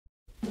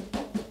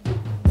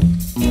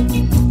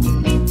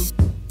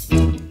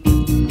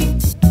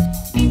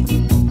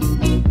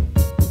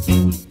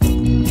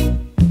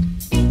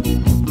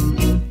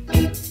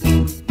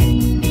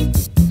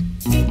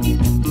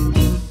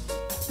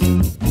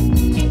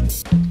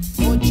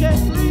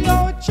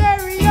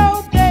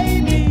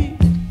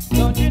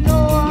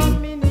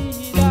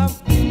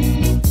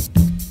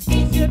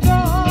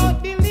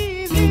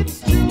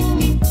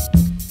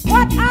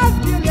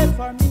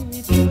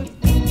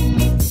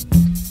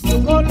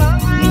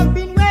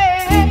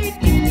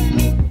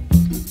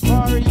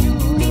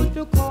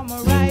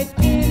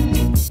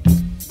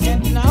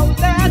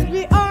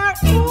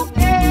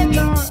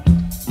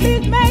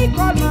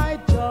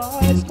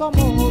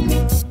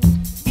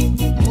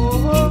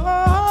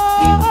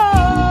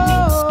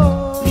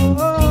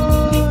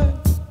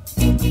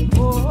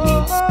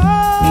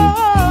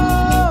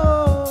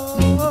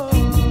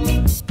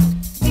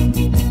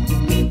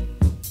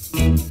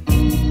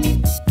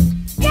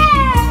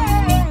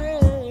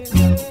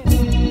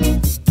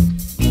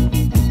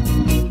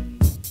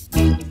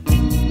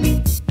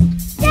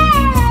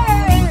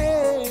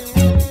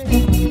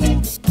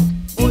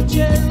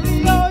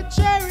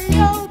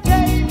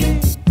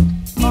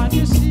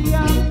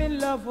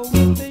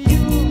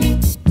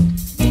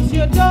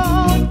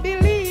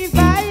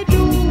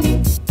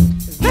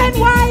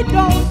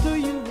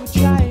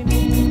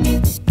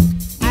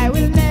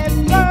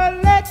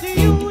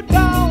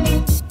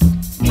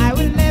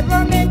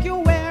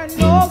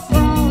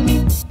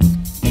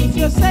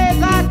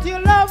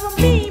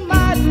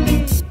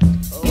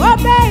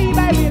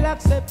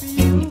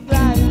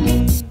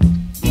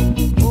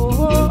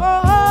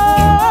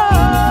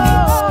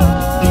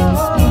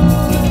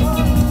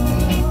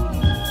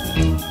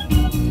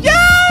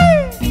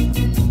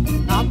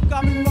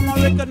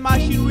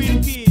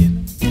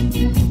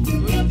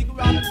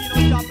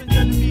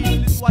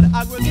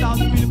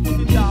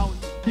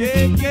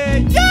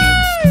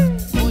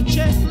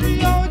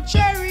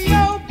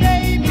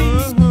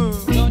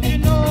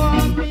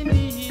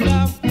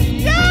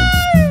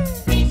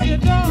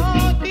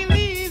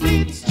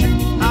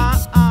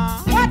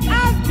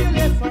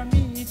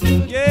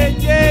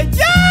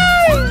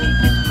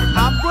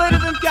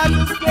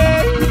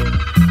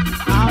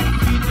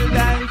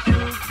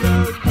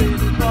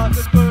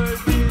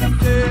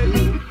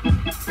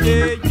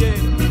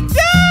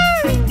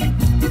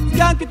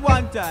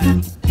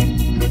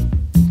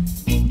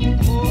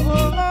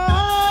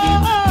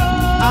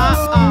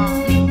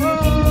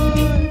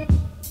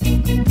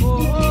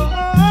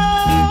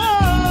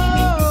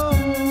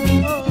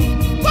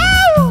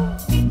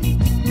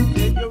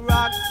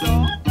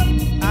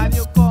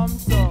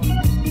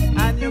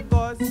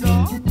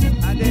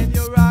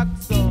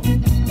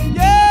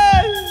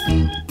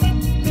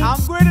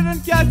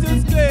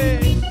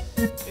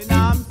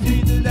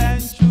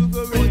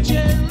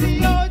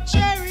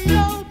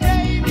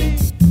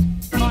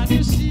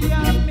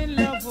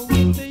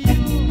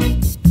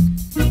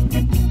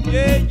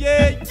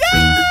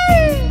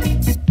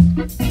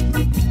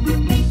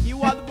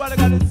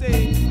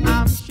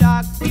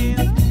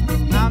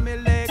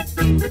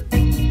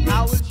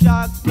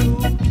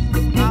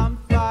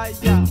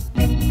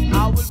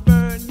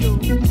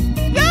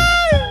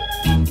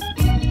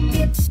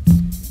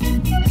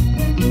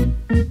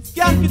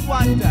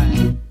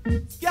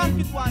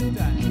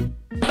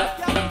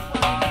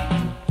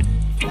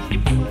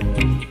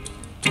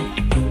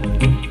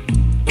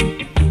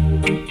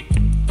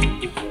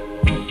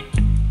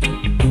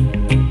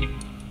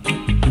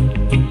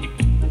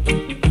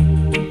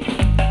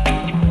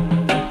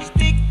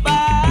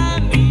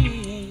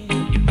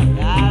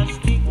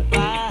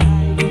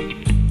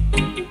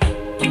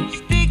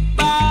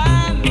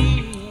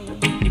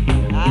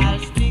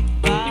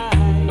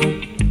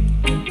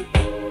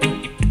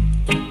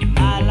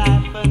My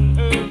life on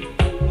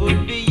earth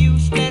would be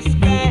useless.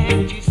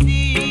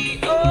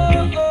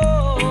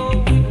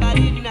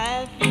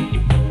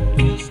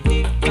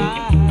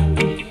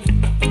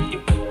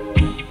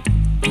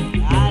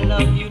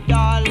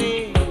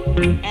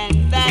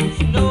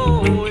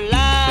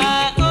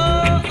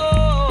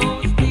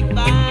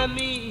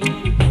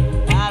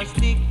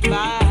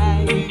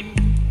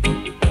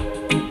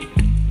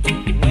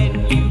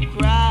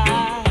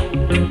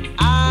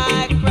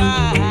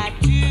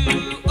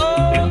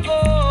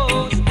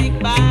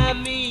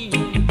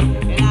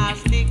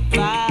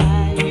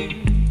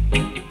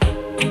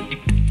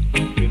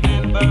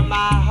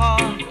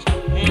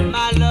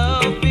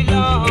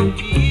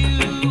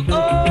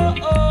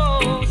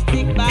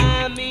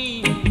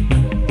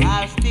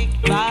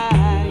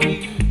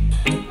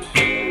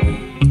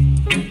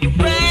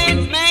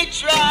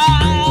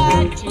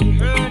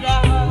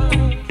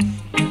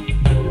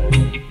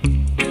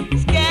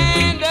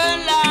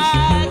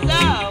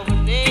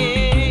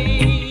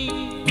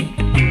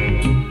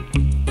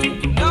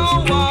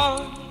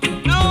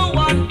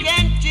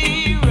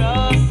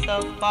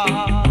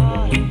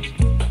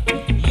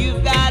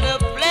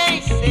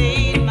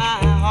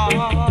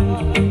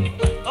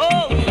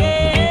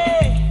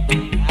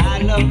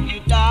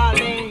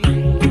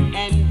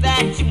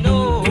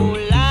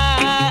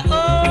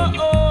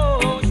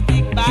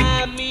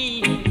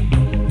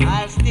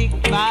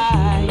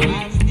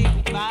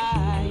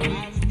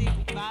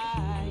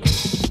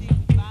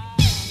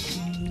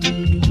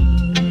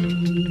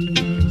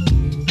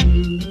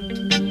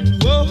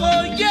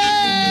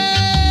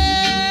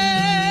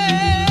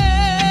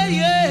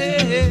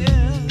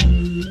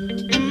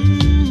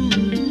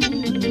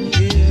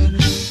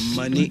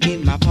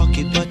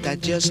 I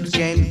just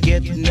can't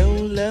get no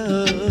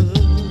love.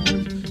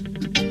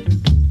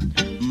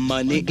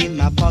 Money in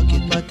my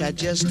pocket, but I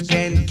just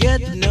can't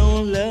get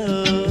no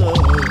love.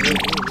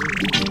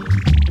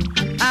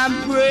 I'm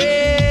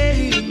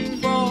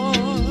praying for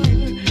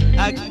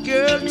a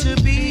girl to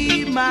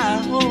be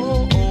my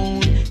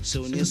own.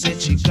 Sonia said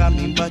she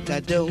coming, but I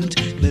don't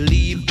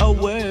believe a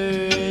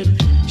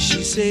word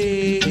she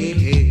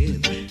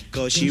said,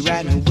 'cause she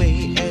ran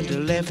away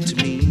and left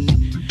me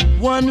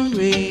one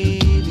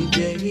rainy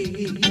day.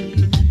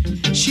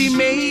 She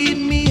made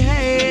me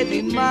had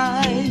in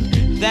mind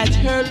that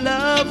her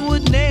love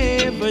would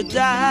never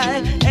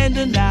die, and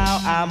now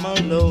I'm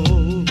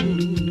alone,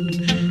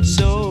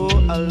 so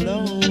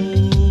alone,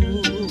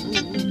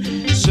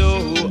 so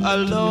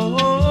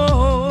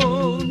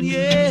alone,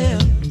 yeah,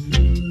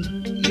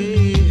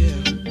 yeah,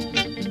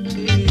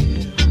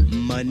 yeah.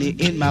 Money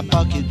in my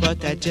pocket,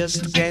 but I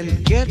just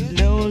can't get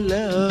no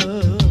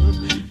love,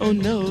 oh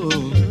no.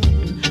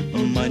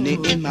 Money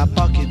in my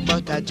pocket,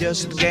 but I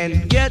just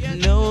can't get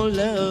no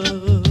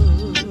love.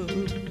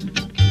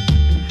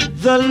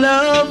 The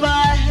love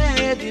I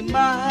had in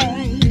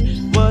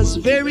mind was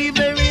very,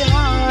 very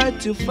hard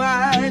to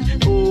find.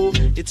 Oh,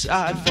 it's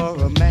hard for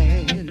a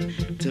man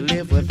to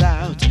live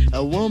without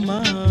a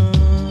woman.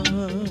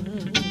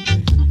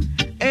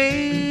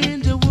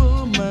 And a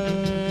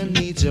woman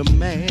needs a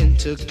man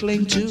to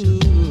cling to.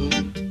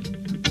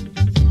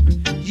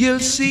 You'll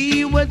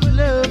see what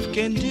love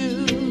can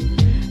do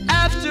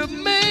after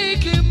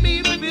making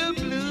me feel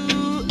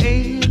blue.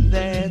 Ain't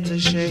that a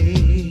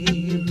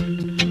shame?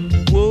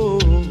 Whoa,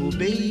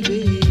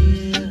 baby,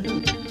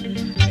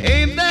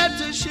 ain't that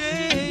a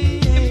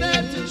shame? Ain't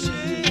that a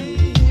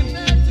shame?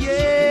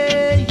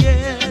 Yeah,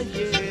 yeah,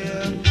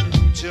 yeah,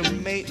 to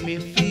make me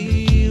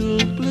feel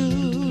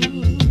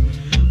blue.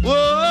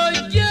 Whoa,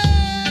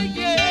 yeah,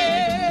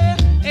 yeah,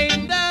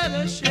 ain't that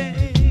a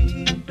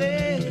shame,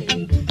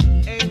 babe?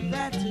 Ain't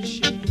that a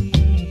shame?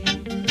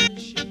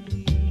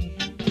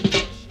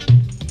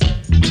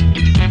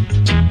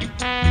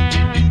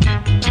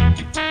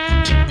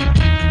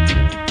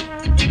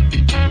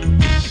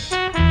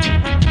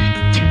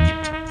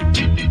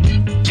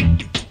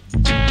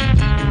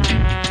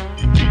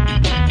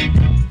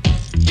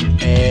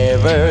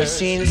 Ever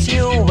since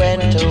you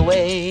went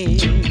away,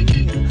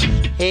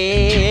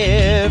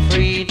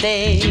 every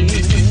day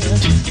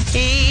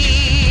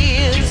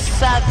is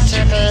such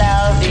a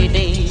cloudy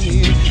day,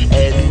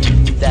 and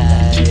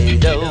I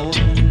don't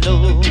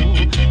know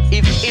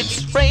if it's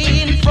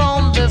rain from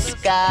the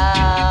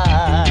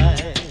sky,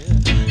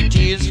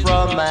 tears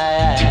from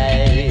my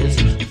eyes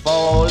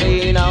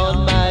falling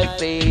on my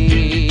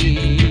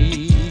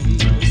face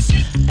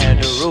and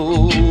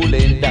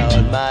rolling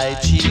down my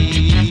cheek.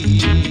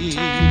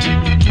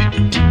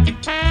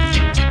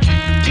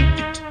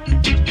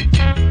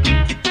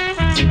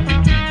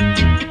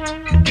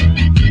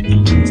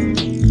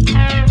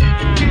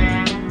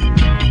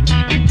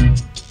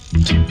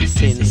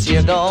 Since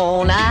you're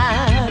gone,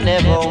 I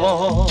never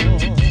was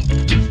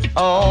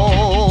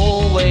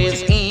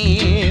always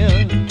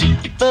in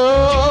the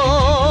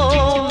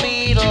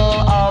middle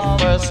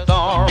of a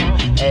storm,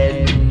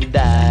 and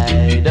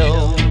I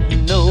don't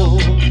know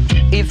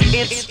if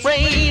it's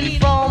rain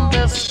from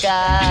the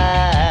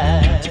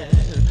sky,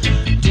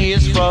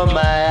 tears from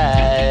my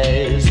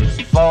eyes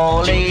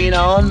falling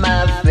on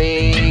my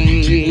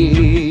face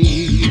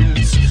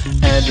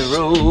and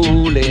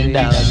rolling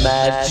down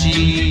my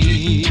cheek.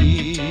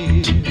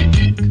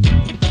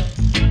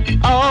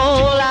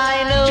 All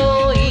I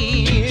know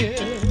is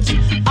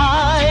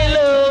I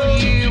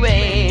love you,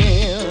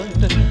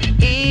 and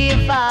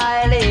if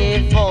I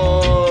live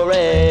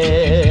forever,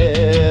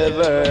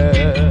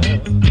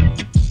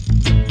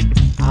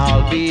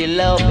 I'll be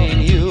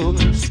loving you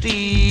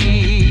still.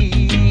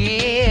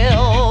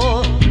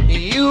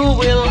 You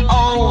will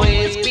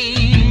always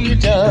be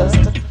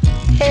just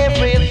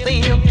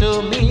everything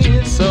to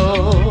me, so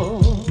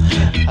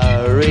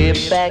hurry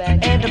back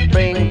and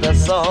bring the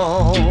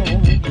song.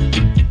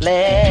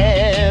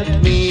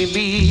 Let me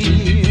be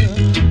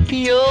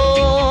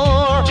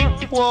your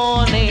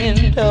one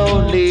and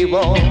only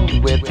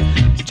one, with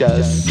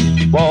just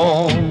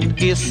one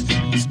kiss.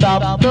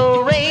 Stop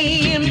the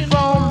rain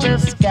from the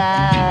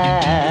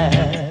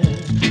sky,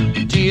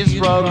 tears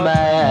from my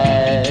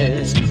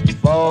eyes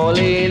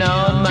falling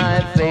on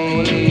my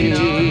face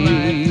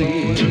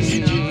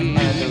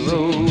and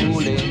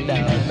rolling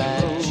down my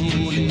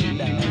cheek.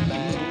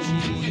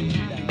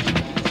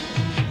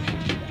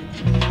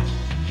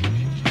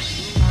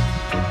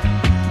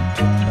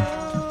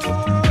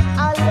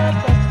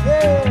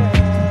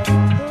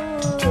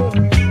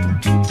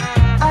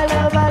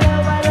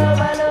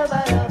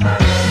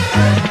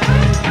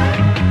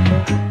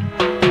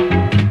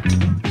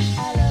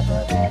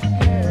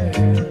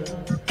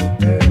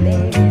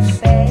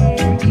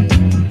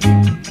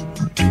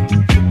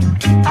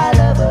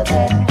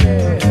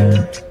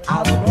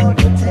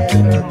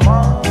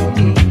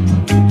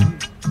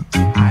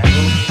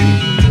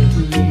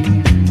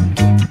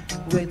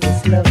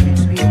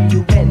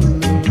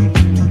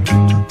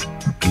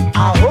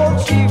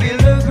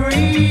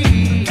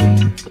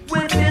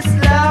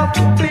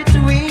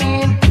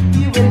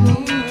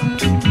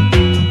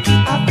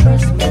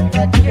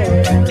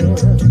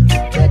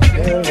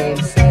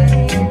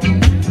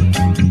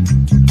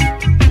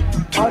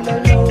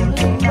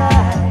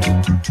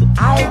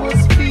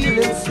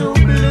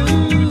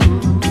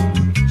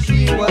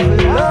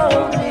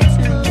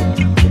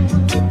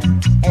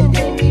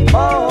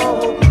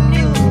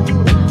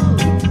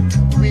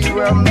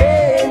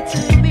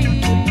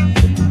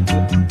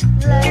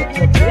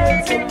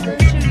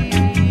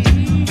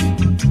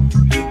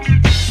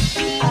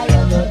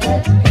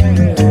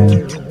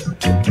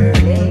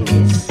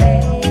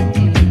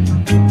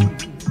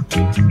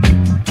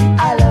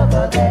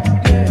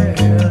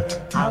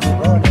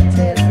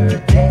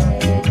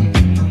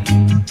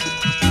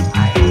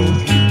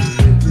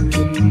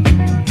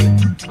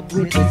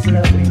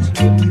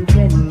 you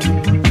and me.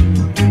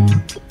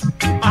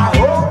 I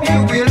hope you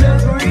will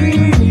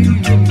agree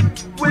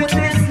with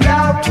this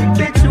love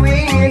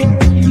between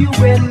you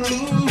and me.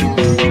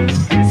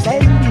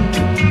 Sandy,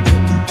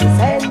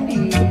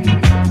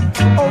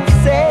 oh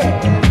Sandy.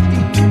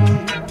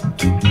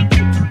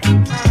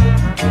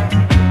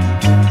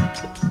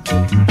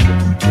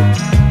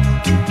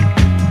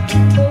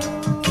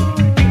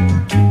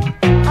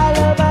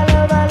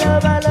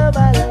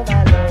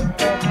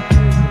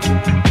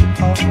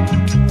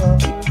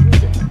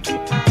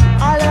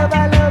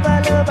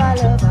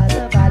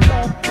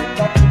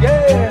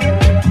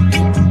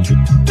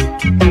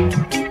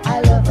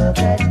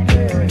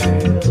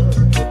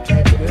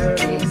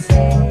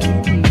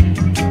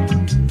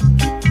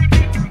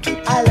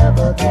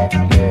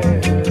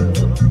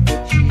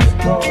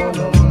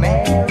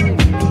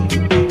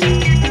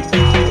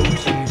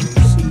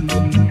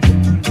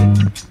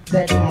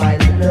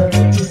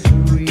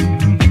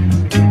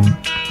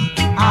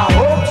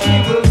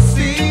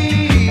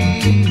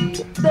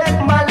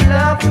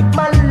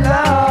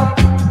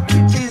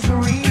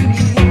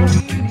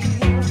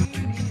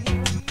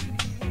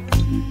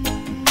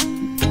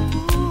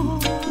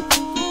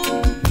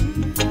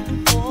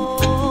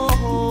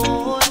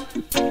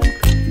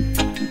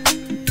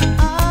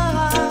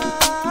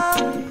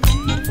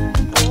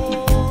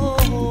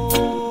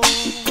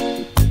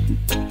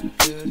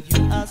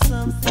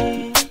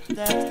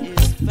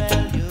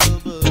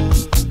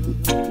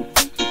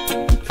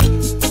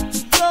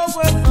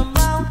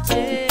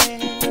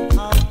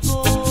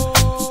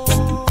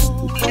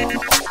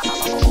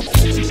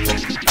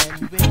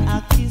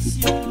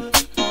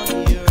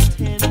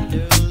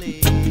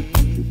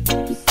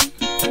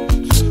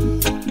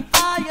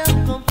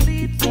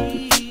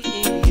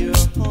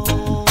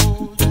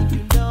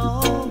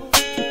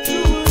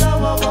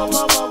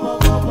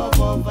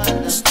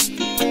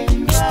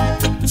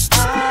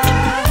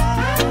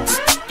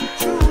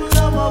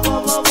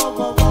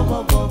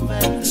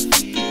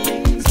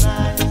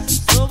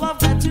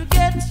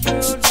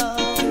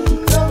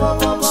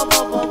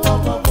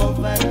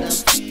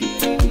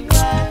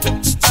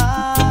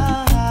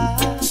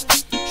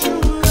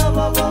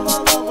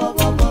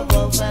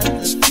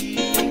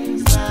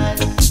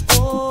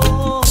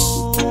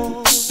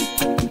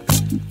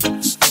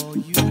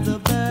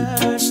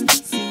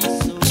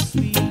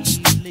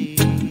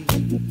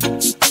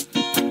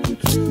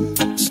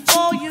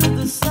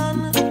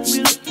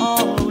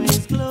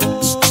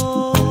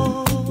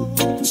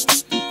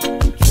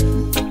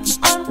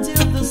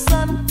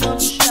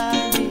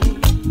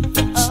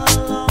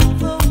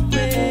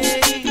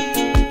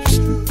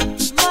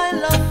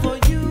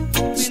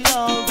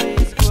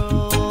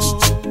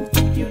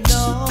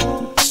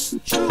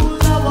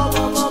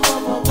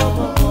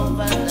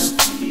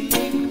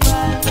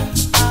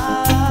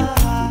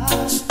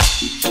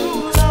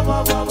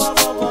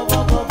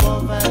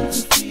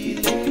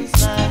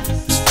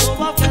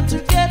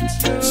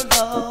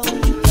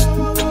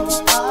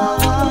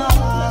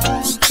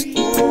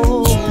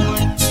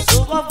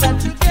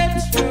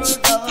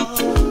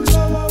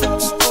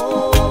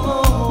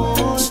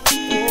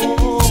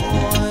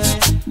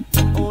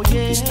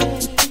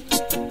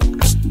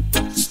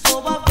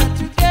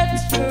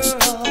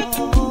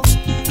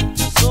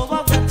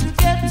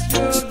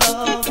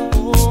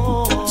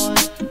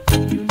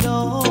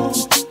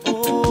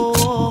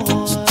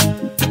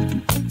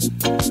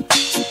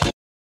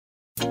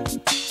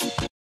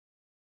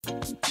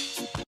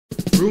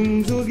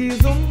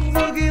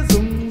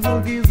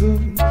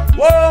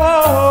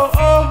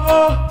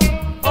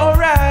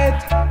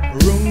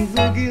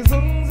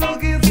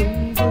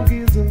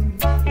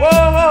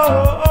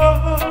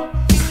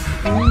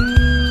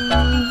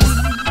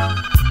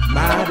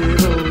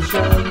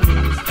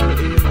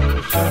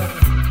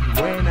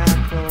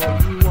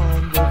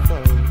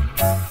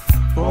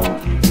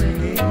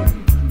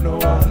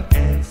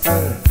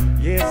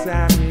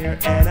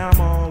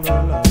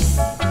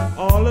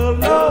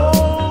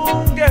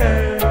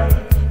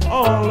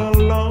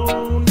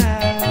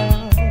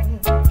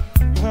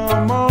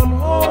 Come on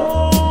home.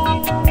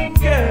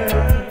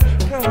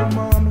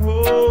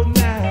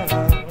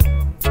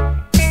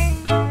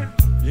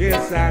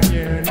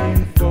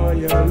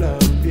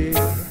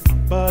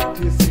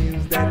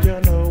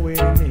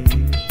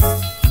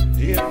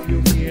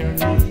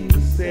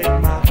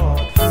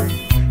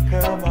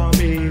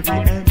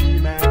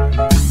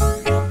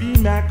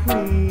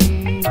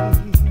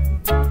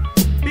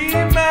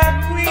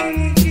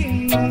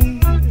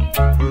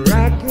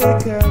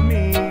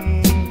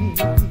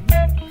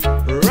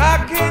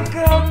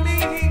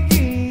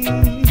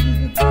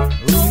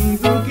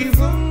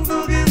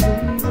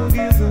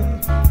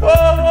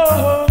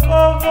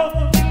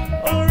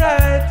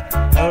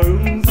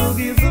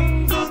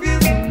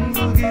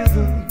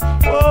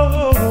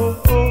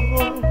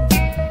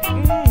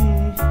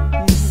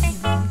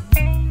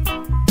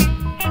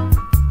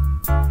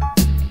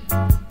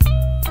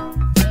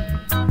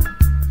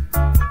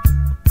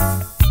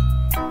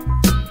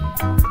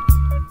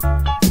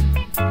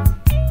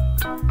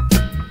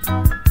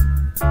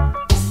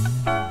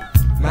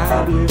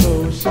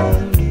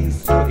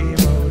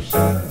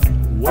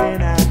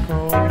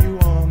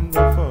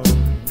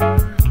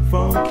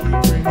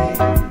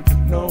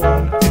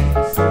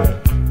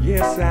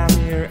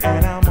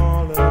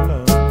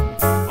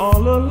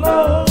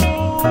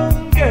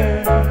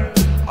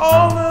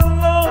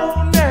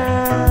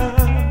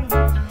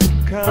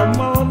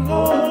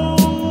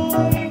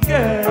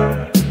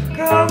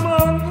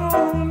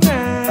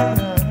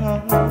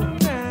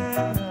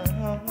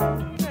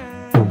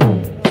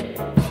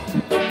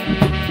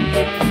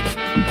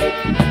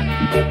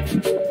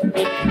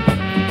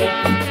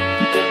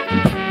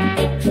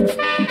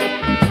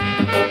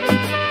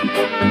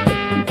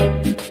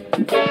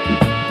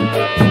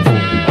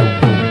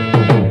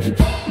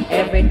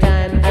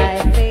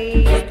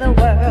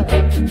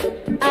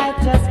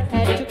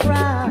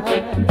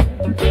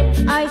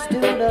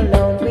 stood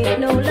alone with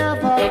no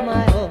love of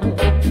my own.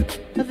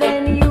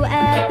 Then you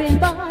have been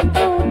born,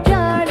 oh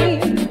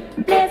darling.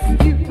 Bless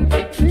you,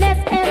 bless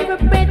every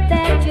breath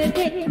that you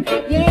take,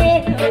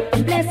 yeah.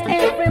 Bless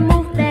every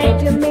move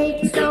that you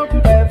make so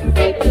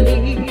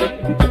perfectly.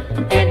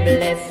 And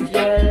bless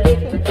your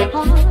little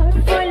heart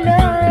for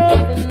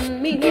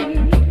loving me.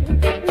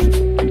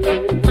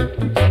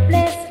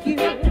 Bless you,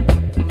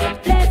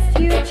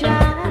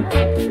 child.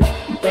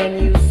 When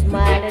you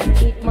smile and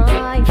take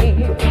my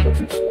hand,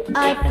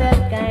 I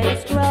felt kind of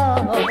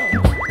strong.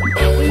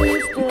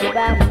 You stood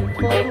by me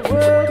for the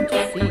world to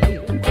see.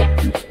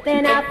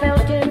 Then I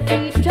felt 10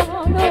 feet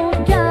tall, oh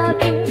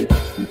darling.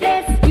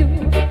 Bless you,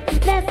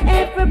 bless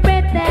every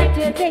breath that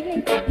you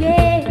take,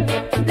 yeah.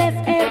 Bless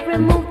every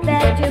move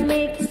that you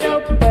make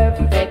so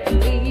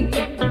perfectly.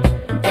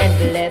 And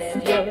bless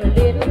your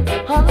little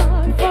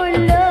heart for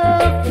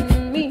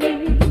loving me.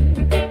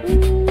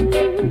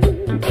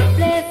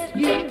 Bless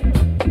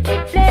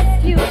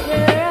you,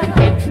 girl.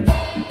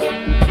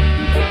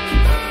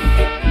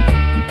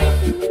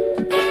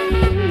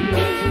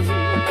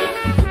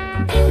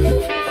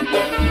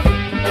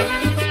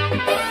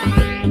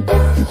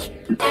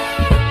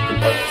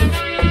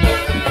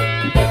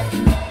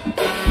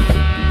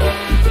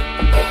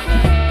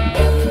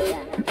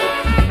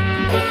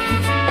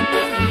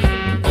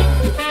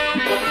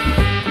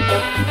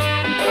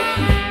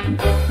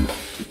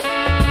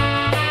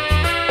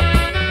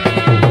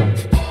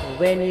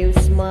 When you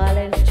smiled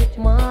and took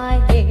my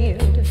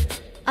hand,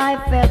 I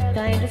felt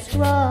kind of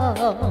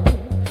strong.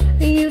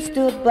 You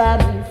stood by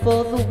me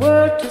for the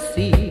world to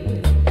see.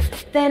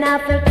 Then I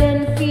felt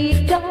 10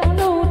 feet tall,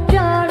 oh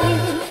darling.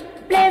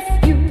 Bless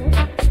you,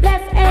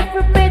 bless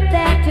every breath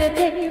that you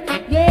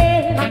take,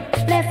 yeah.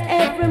 Bless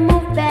every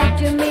move that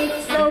you make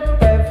so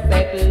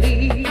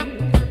perfectly.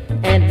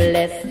 And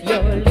bless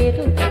your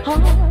little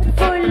heart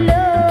for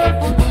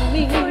loving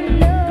me.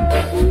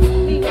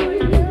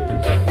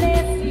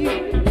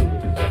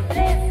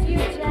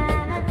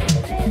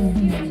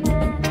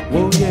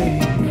 Oh yeah.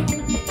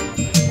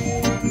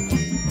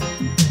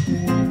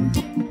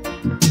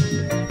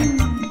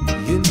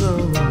 You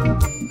know,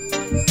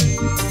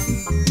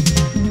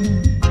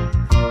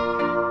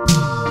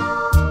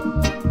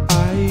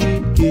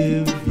 I'd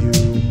give you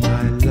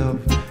my love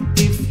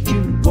if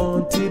you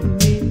wanted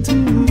me to.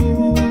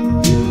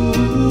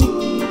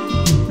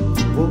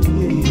 Oh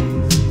yeah,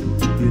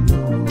 you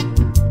know,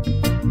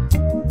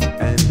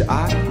 and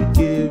I'd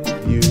give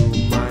you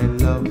my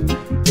love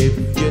if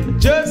you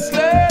just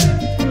let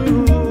it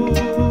through.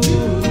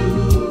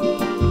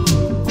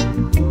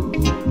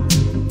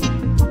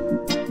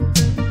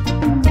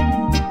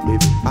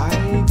 If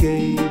I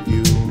gave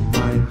you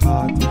my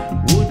heart,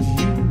 would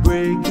you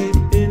break it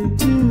in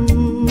two?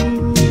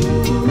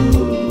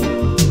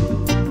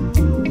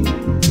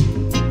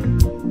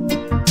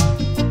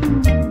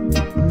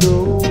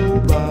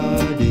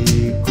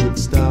 Nobody could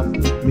stop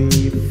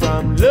me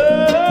from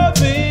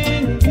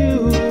loving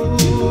you.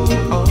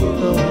 Oh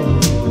no.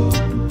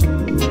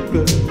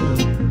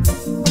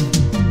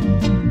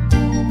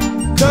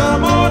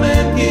 Come on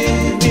and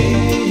give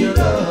me your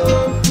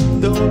love.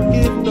 Don't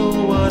give no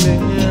one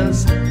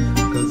else.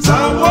 'Cause I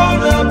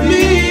wanna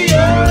be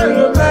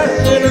your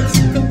man.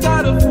 I'm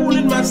tired of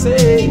fooling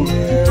myself.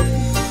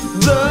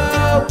 The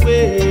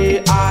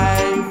way I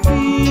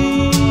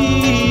feel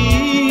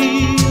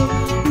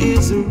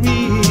is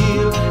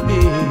real.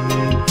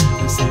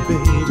 Yeah. I say,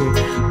 baby,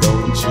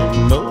 don't you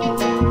know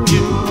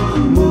you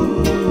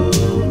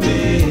move me?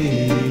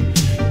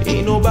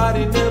 Ain't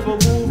nobody never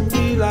moved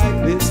me like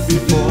this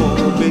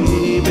before, baby.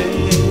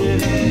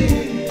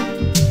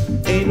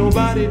 Ain't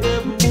nobody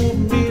never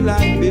moved me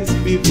like this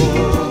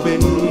before,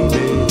 baby.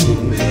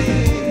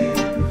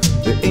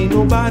 There ain't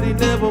nobody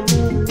never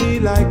moved me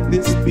like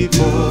this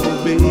before,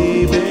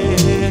 baby.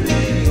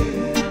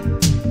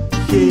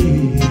 Yeah,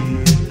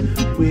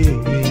 well.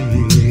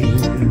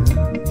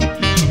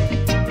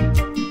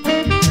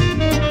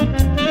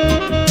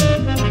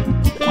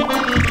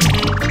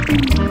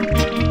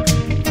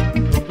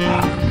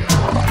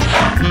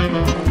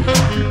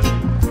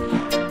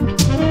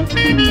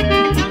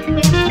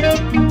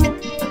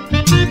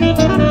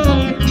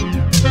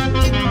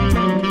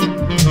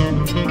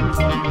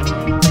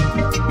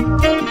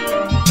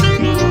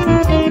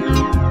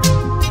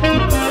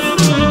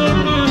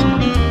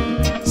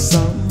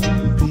 Some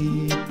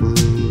people,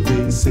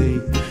 they say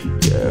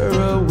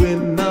you're a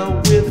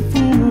winner with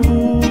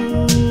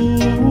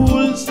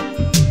fools.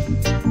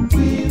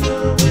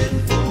 Winner with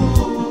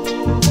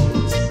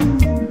fools.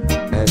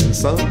 And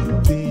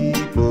some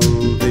people,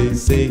 they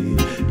say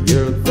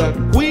you're the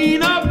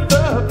queen of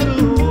the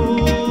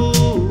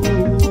blues.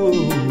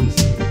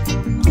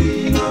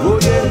 Queen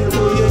of yes.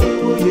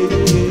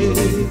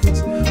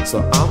 So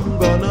I'm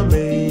gonna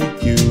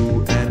make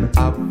you an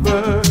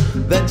offer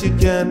that you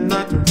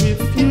cannot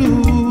refuse.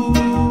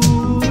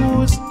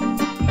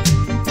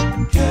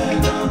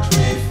 Cannot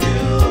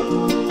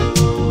refuse.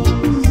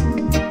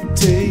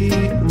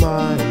 Take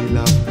my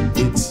love,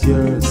 it's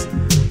yours.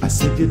 I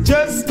said you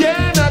just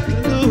cannot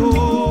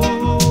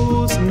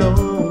lose. No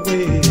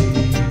way.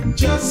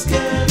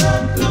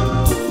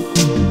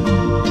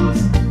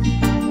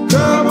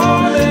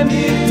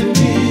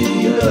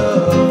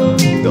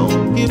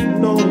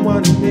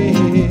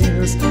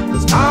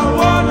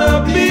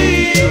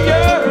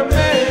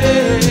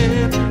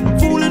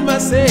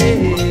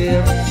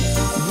 myself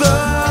the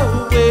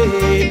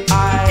way I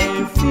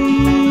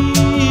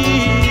feel.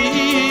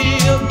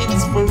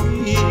 It's for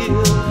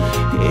real.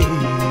 Hey,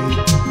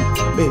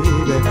 baby,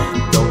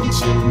 don't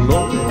you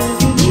know?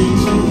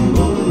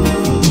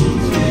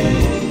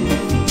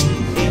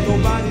 Ain't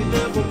nobody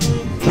never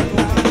moved.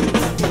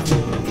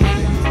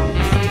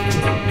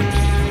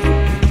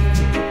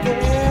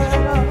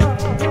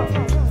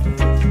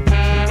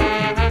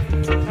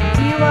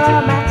 You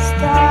are my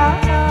star.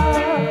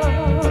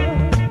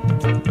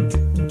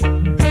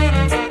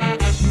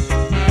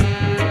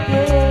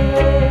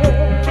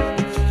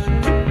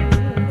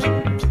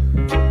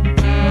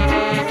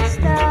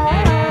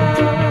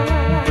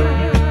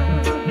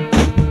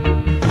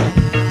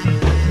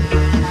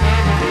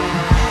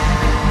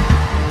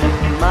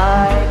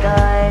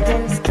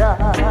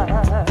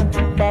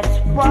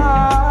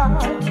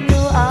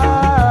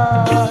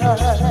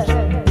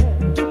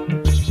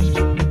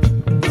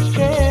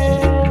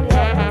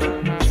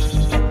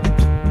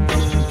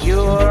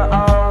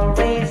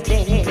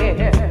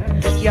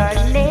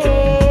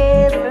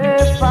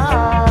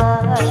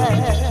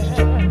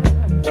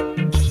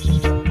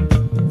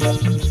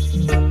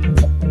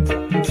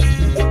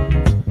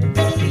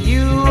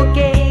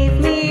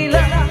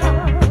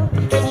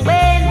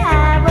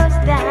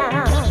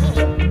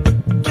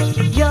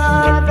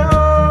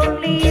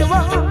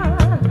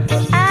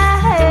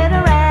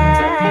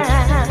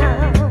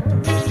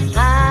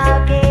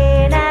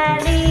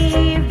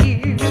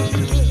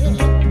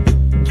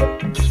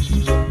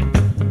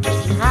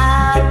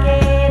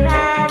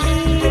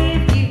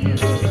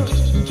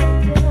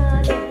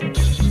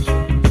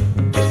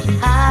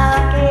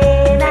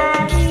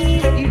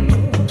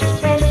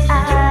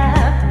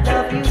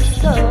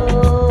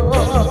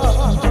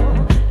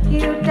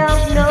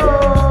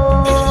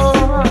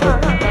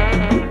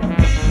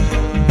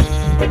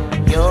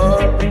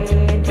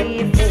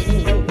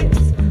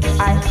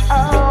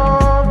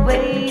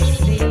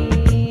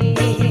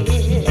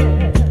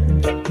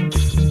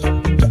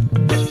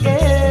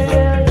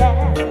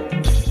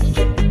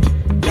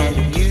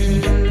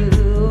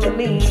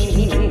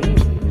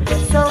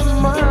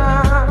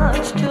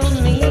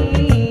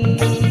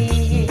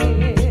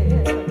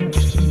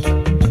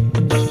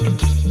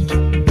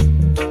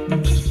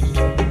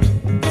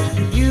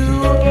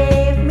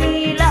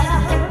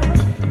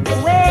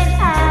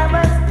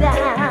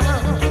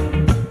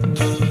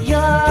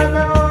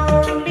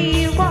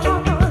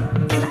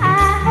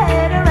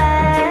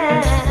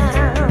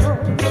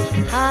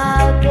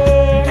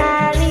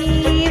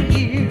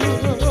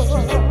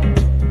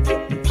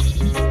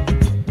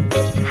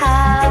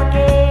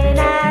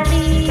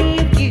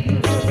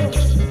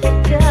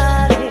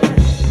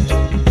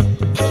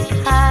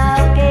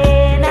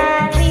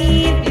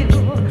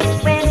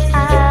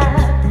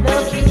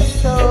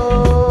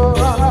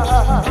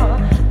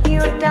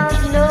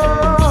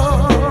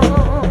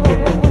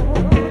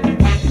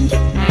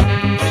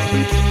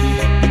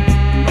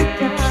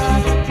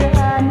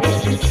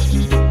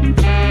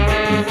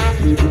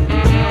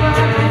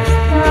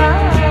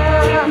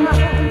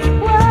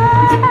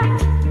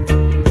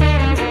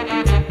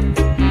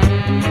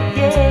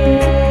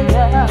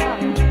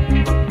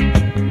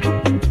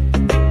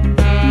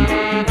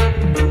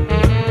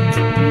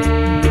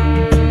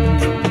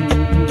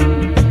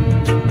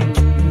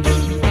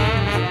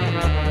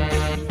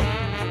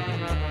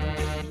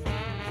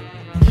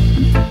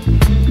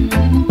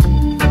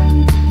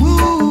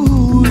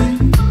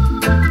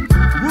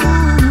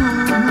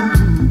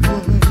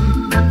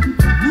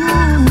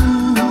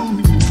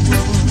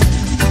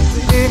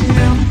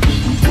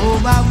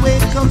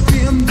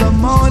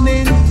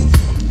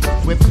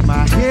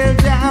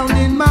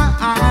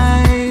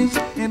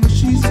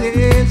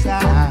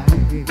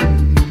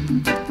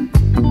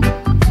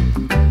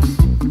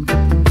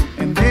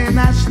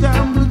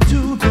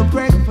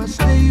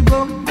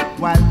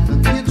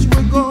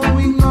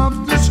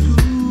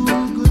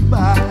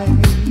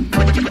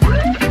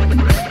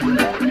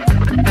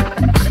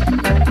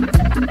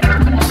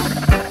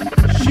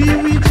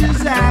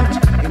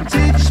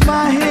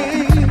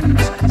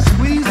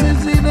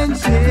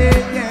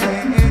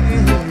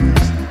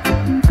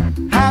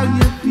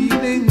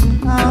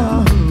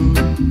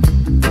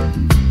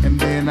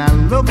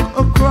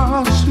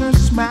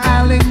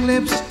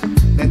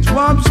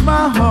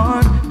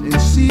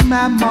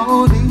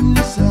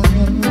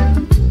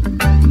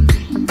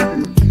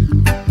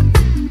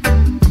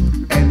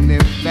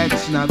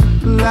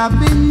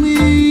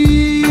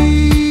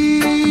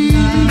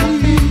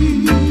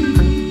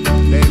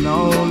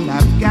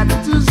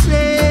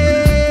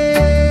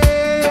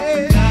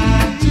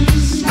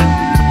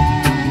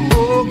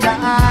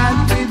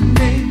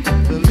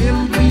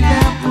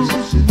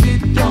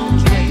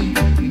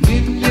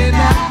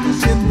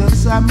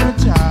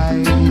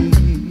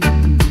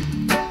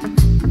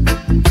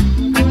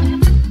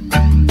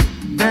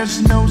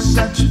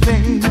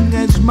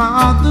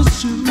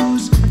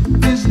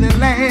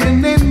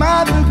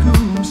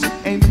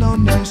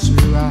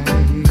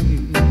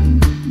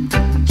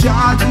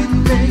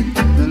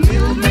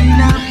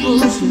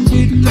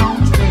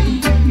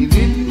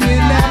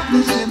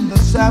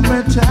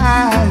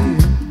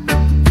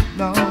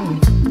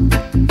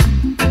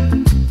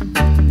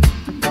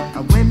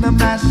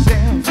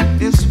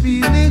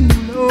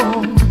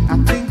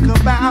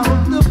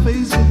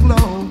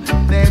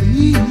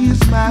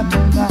 ease my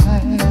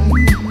mind.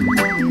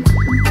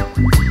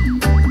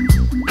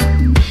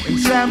 And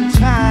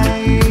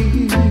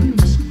sometimes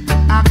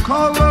I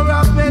call her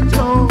up at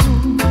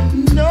home,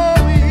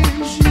 knowing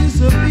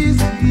she's a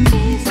busy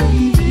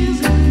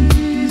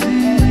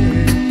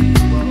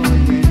boy.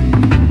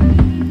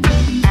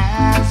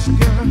 Ask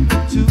her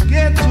to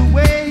get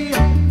away,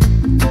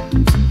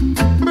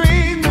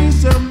 bring me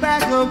some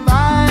back of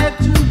bite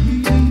to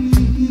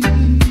eat.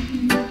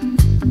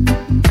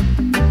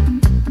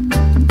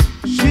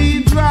 She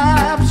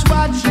drops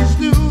what she's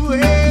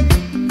doing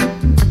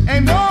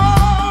and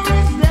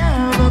always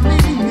never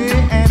leave me,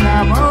 and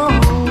I'm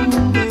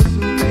always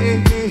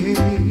away.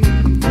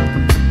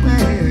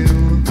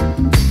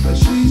 Well,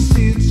 she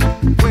sits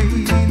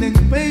waiting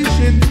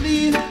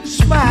patiently,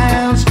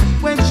 smiles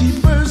when she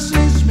first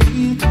sees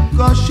me,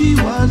 'cause she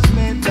was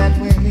meant that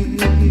way.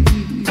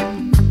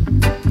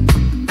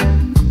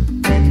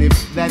 And if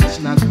that's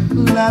not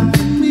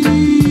loving me,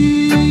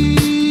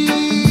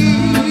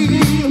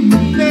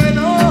 then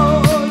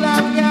all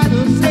I've got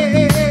to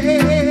say,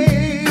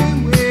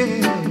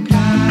 well,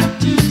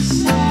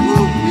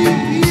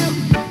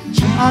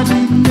 I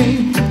need me,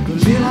 the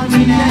little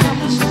me now,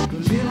 the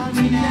little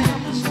me now,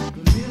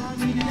 the little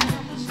me now.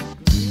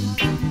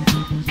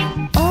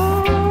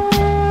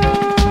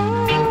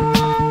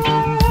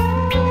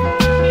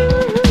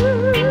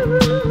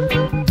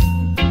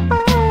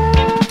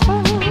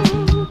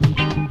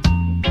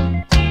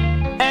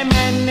 A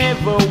man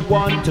never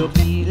want to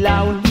be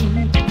lonely.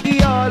 He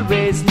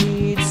always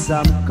needs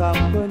some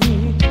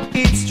company.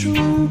 It's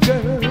true,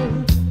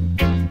 girl.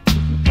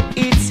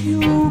 It's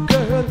you,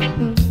 girl.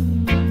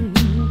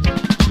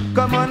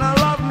 Come on and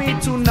love me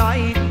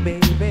tonight,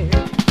 baby.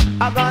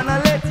 I'm gonna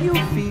let you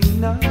feel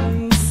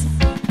nice.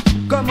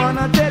 Come on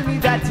and tell me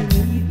that you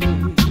need me.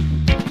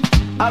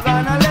 I'm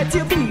gonna let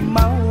you be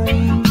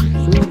mine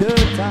through the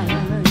time.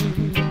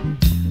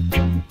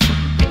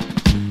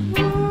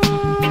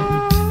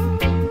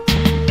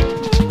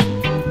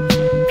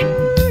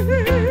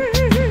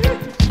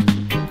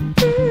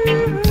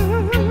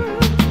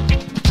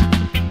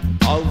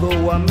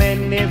 Although a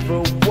man never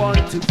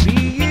want to be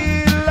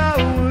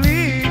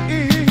lonely,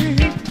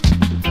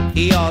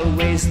 he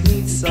always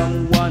needs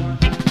someone.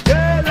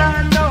 Girl,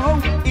 I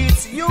know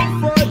it's you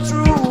for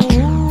true.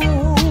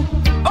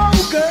 Oh,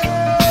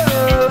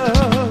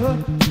 girl,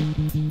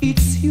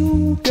 it's you,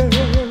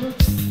 girl.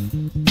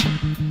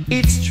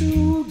 It's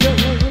true, girl.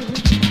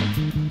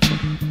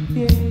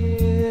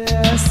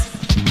 Yes.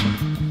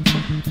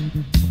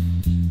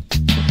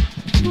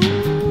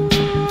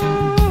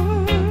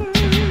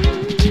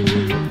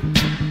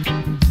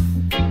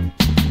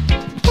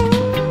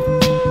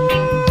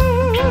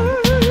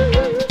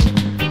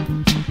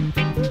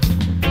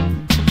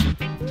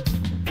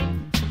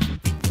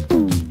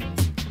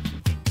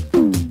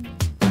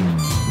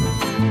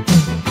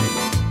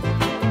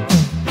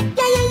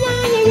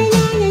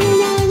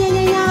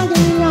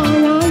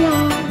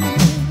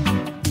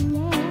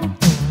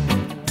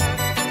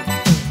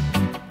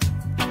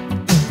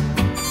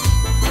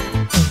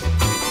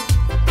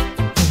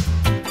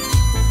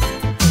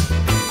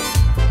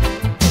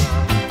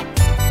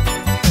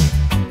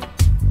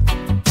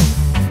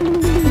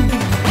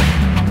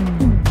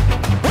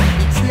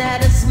 It's not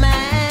a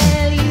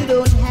smile you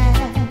don't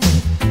have,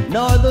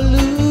 nor the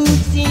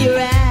looks in your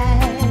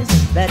eyes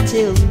that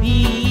tell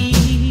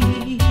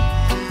me,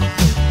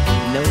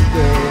 no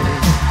girl.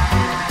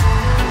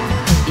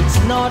 It's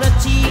not the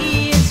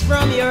tears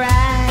from your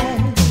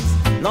eyes,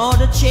 nor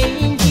the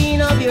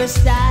changing of your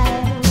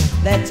style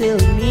that tell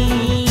me,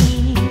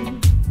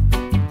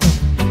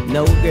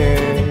 no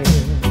girl.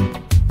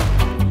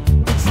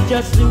 It's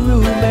just the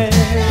rumors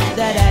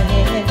that I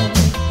had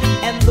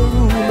and the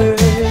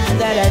rumors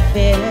that I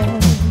felt.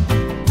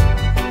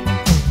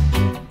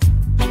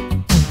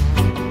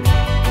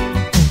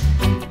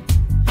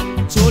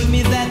 Told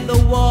me that the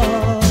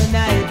one I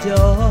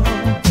adore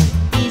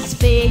is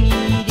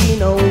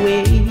fading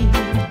away.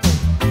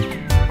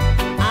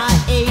 I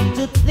hate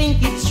to think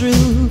it's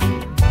true,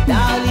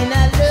 darling,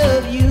 I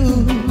love you.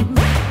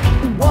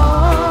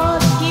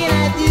 What can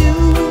I do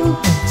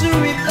to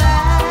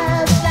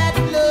revive that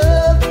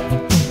love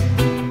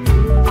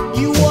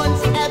you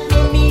once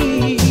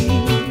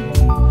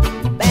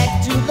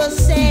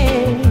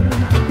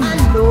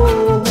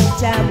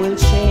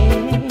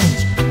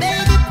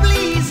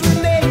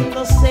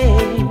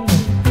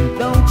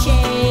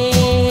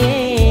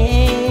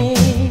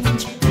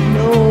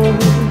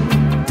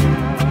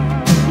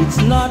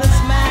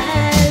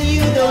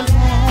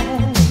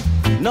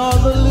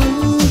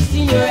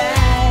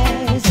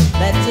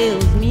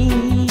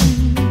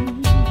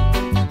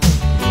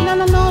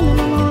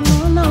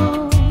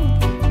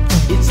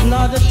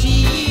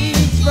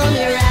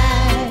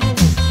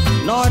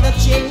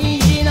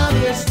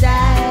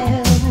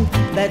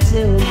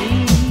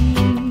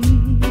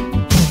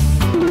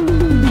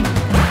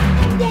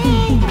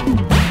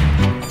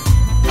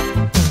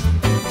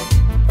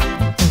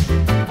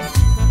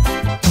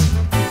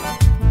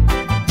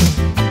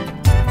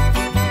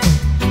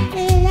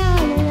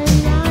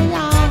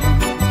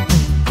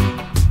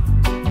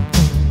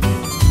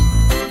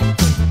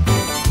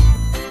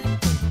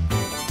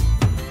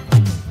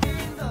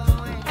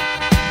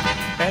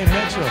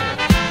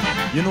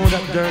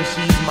girl,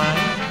 she's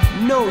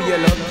mine. No,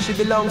 Yellow, she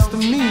belongs to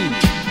me.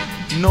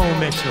 No,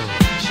 Metro,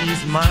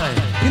 she's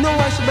mine. You know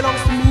why she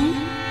belongs to me?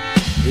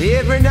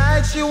 Every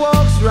night she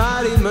walks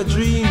right in my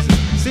dreams.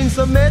 Since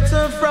I met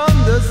her from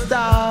the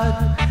start,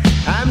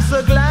 I'm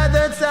so glad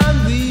that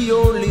I'm the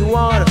only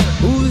one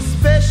who's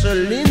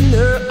special in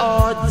her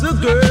heart. The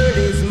girl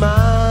is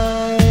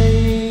mine.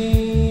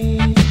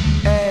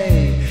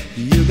 Hey,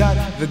 you got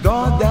the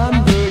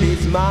goddamn girl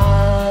is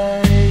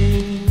mine.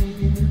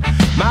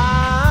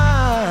 Mine.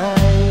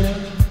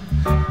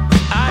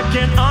 I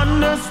can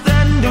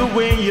understand the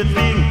way you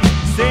think,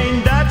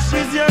 saying that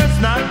she's yours,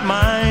 not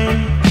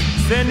mine.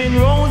 Sending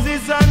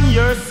roses on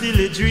your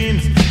silly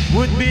dreams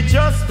would be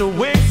just a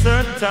waste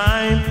of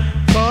time.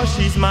 Cause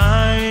she's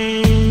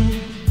mine.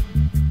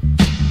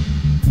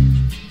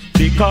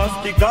 Because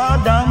the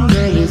goddamn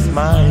girl is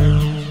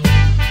mine.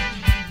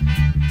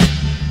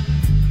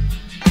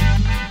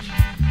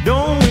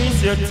 Don't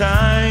waste your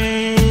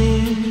time,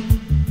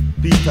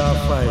 Peter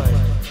Fight.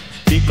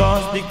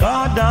 Because the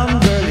goddamn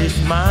girl is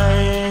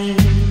mine.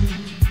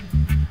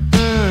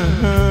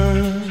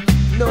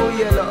 No,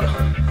 Yellow,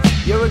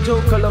 you're a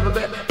joker lover,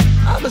 baby.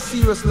 I'm a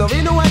serious lover.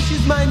 You know why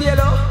she's mine,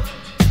 Yellow?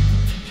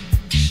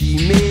 She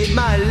made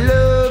my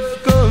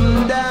love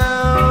come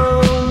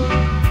down.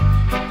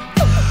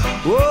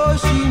 Oh,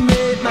 she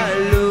made my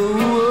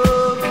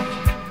love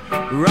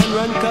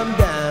run, come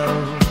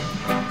down.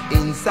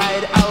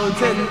 Inside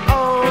out and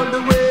all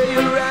the way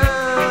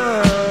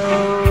around.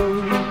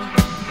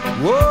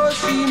 Oh,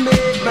 she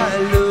made my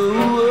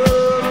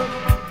love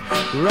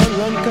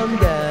run, come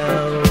down.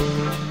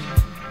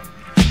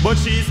 But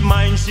she's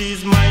mine,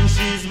 she's mine,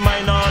 she's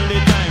mine all the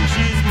time.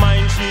 She's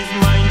mine, she's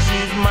mine,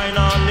 she's mine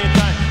all the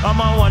time. I'm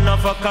a one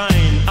of a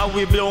kind, I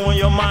will blow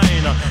your mind.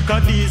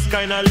 Cause these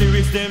kind of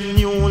lyrics, them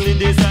newly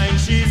designed.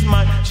 She's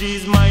mine,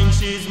 she's mine,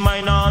 she's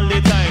mine all the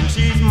time.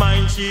 She's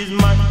mine, she's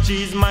mine,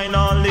 she's mine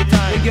all the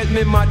time. You get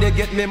me mad, you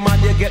get me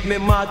mad, you get me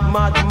mad,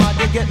 mad, mad.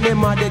 You get me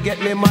mad, you get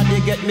me mad,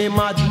 you get me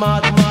mad,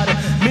 mad, mad.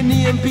 Me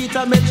name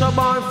Peter Metro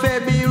born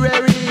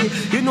February.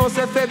 You know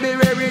say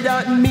February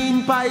that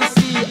mean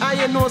Pisces. And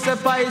you know say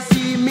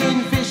Pisces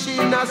mean fish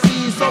in a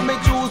sea. So me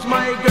choose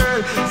my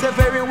girl, say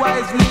very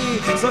wisely.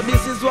 So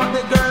this is what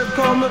the girl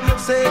come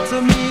say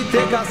to me.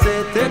 Take a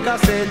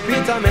set,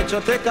 Peter Metro,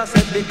 take a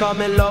set. Because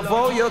me love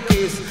how you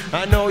kiss,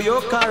 I know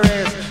you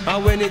caress.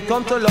 And when it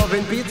come to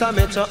loving, Peter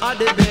Metro are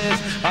the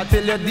best. I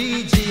tell you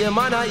DJ,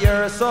 man, I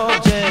your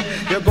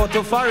subject. You go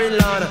to foreign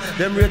land,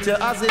 them rate you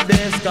as the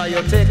best. Cause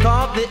you take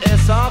off the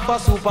S off a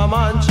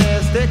Superman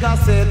chest. Take a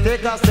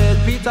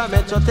set, Peter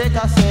Metro, take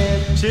a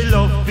set. She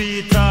love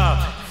Peter,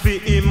 for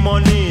him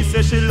money.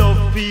 Say she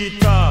love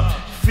Peter,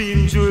 for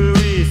him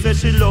jewelry. Say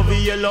she love a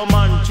yellow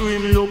man, to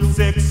him look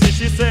sexy.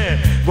 She say,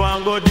 go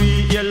and go do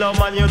it, yellow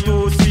man, you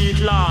too sweet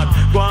lad.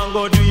 Go and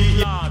go do it,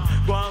 yard.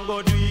 Go and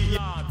go do it,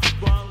 yard.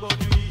 Go and go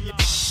do it,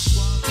 yard.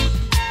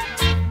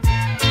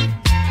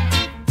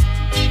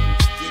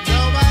 You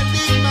know I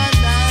live my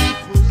life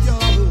for you.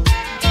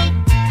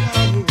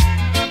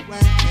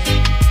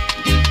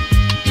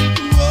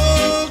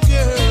 Oh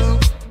girl,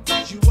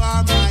 you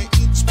are my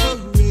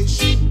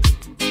inspiration.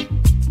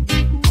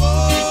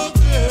 Oh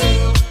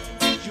girl,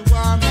 you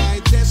are my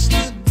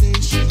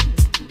destination.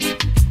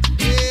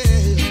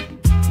 Yeah,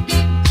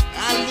 I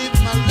live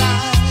my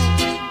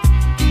life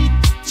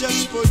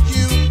just for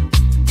you.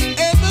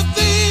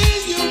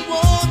 Everything you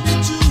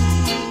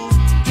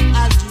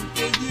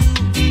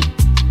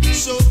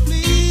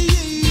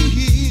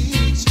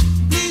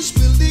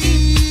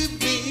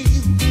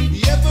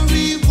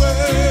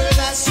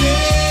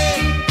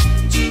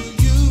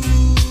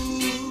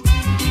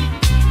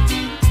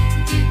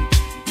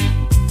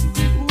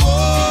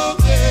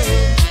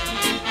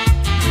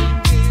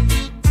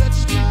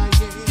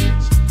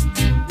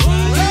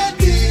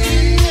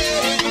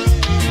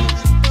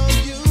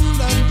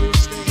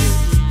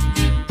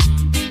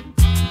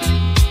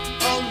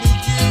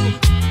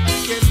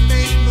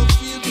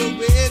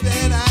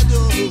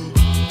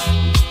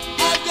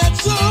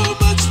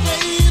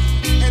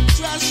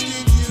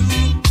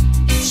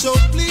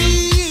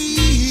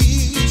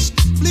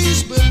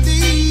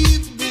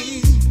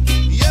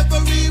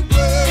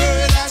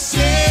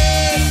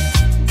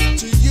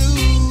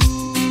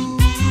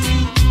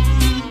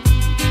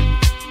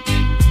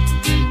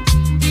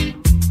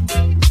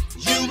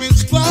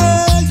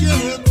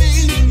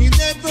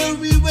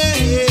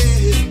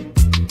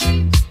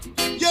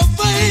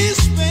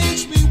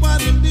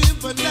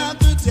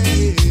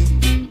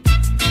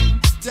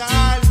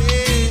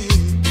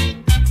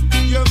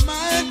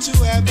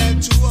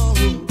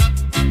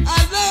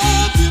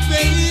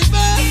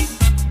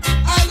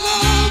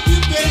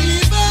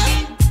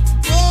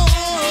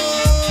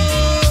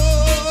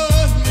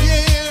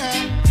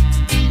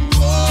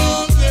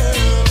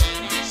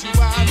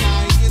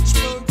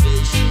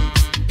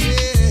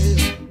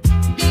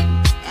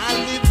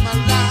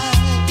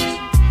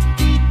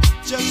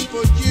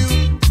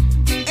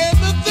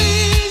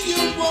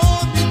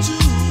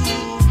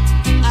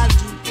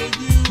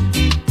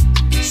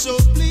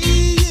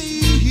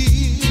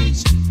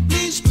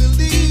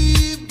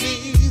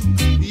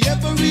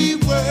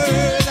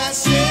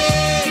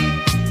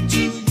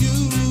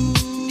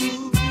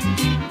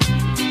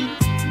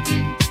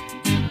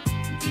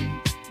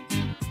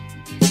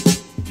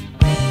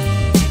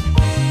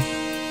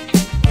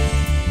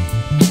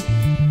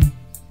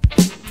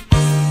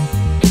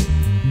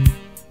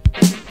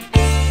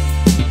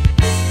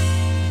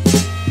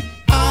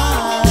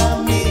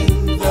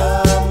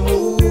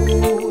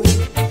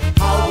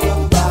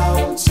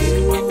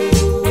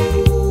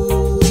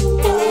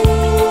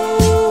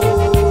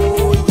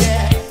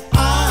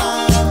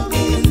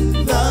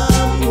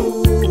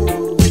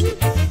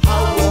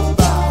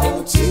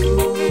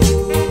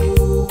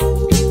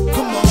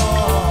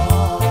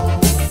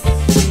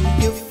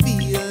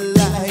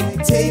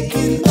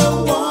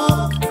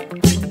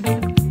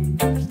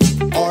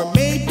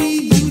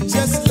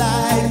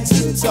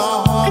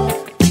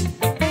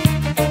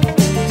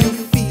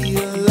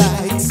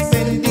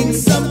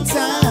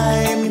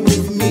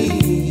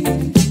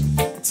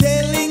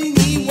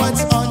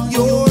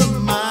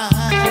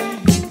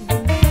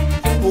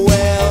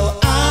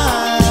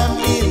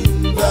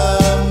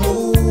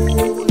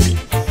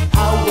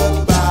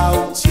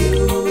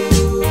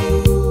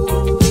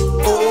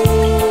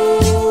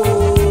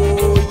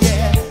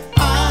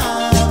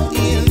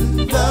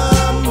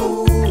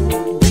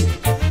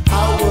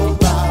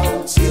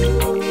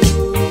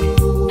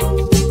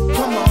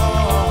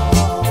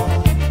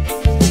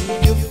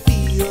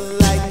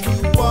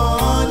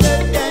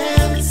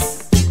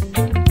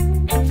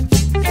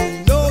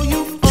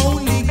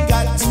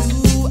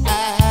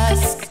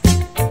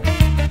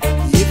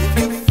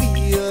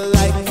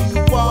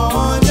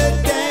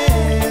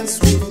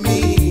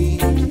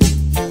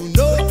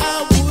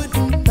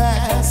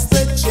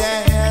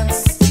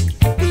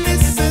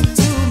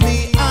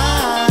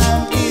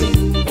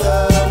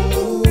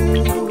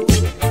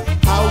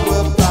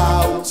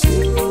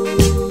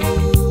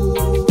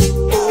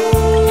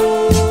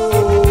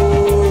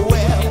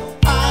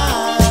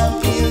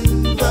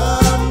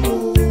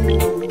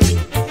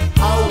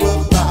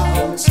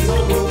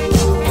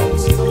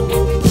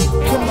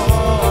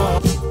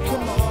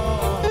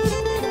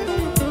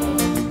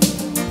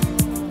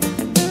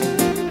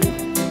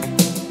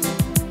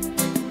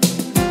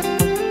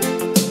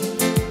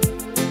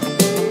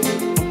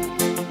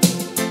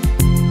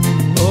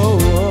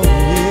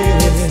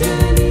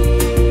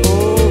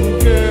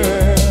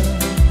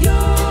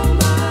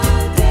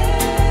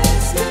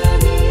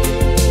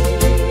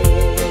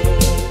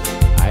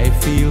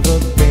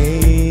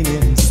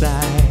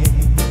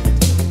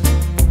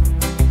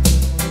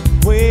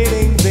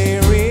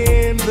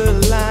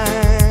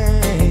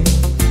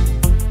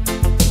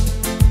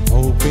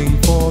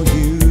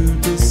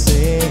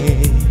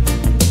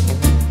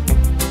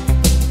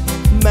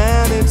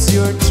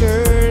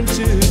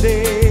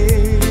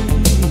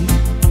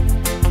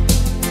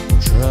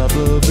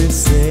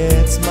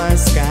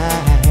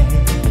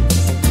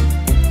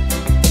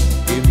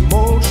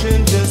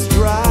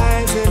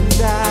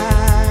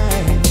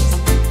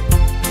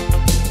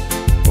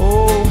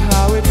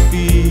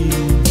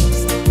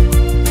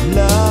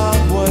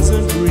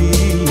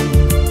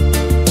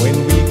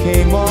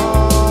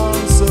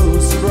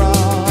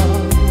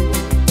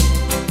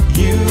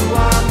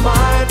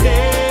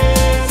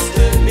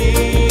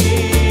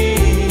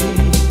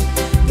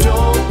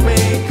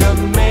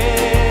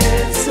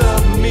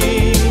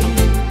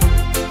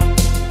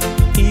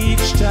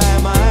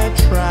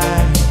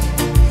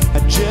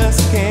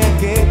just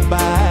can't get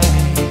by.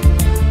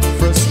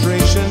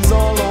 Frustrations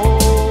all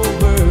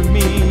over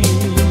me.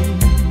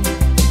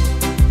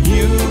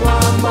 You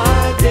are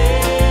my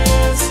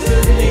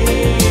destiny.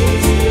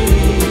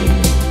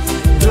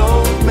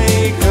 Don't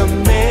make a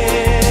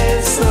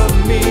mess of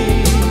me.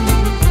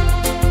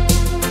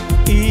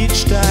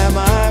 Each time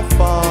I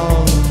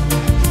fall,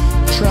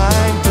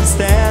 trying to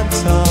stand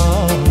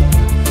tall,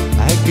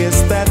 I guess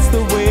that's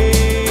the way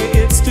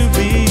it's to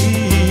be.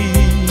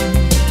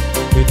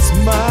 It's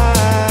my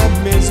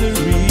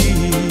misery.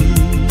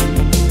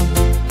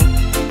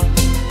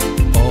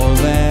 All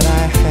that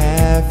I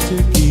have to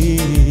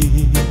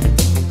give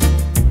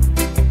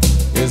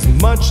is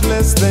much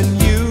less than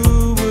you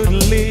would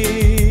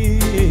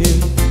live.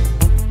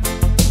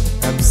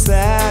 I'm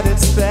sad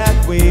it's that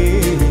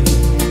way.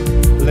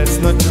 Let's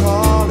not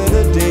call it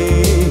a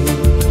day.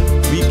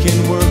 We can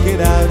work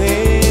it out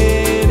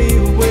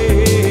anyway.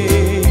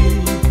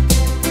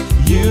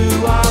 You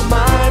are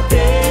my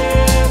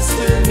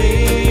destiny.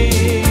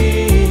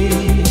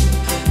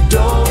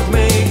 Don't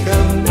make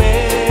a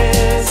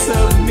mess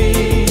of me.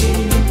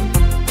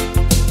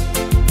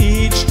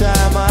 Each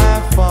time I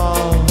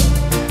fall,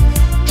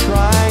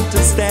 trying to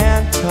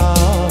stand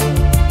tall,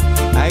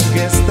 I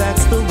guess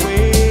that's the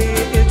way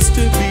it's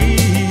to be.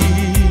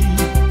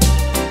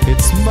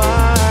 It's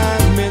my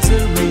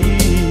misery.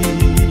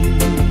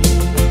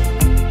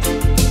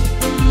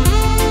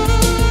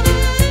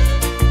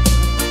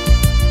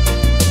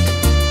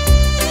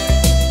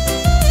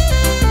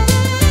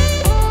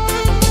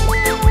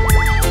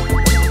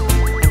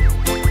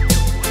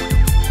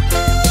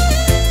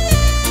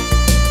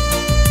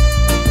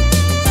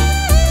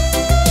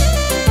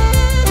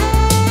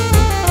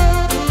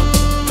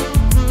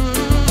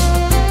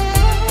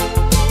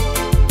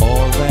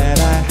 All that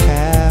I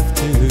have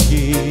to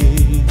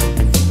give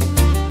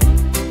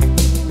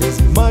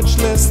is much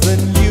less than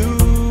you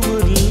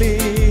would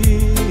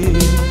live.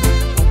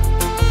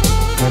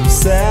 I'm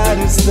sad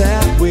it's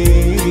that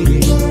way.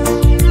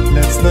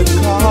 Let's not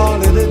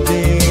call it a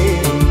day.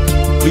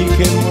 We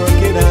can work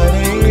it out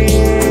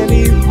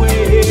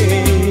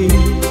anyway.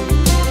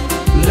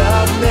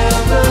 Love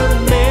never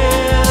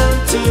meant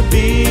to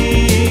be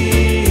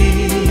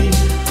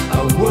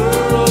a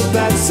world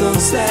that's so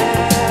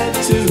sad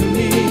to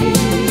me.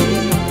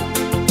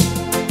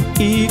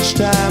 Each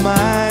time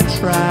I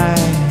try,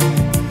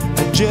 I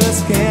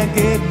just can't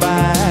get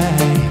by.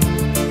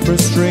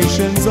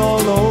 Frustrations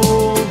all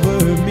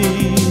over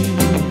me.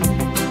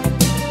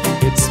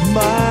 It's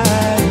my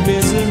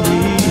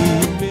misery,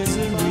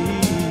 misery,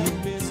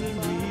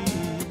 misery.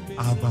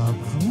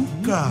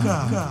 Ababuka.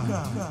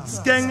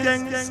 Skeng,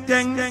 skeng,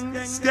 skeng,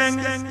 skeng,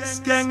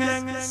 skeng,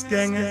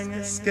 skeng,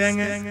 skeng,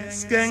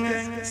 skeng,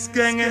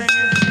 skeng.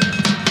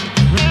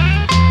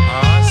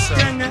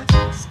 Awesome.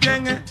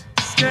 Skeng,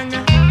 skeng,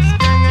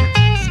 skeng,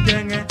 skeng,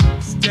 skeng,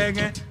 skeng,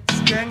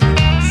 skeng,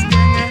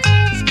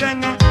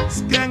 skeng,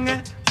 skeng.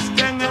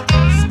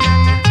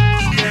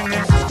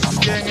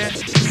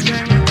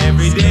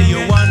 Every day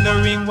you're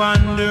wondering, what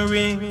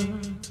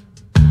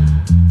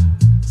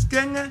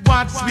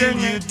will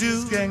you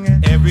do?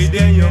 Every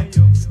day you're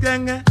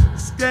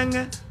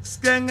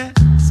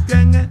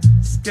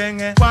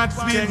what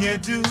will you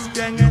do?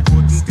 You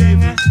wouldn't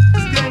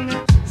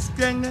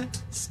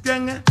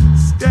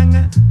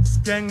give it.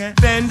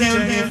 Then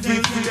you'll be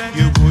free.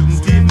 You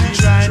wouldn't even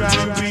try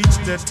to reach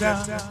the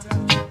top.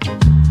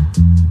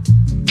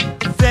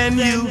 Then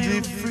you'll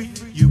be free.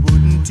 You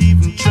wouldn't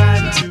even try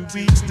to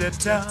reach the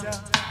top.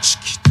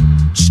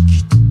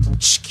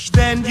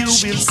 Then you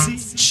will see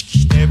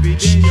every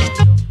day.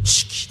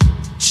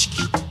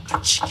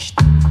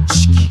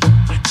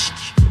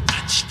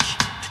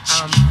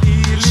 I'm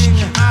feeling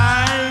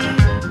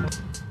high,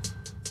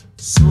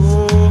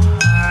 so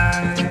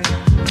high.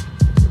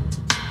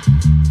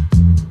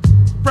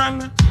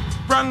 Branga,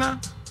 branga,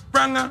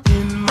 branga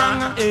in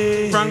my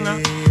ear.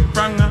 Branga,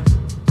 branga,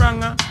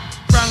 branga,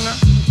 branga.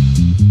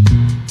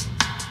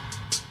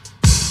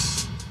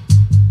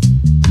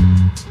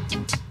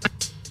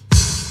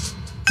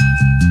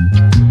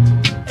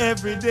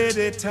 Every day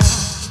they talk,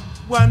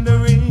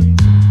 wondering,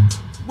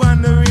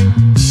 wondering.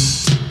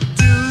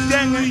 Do you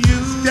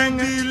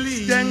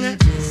believe? Skenge,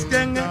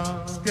 skenge,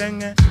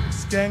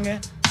 skenge,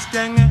 skenge,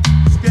 skenge.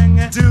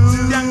 Do you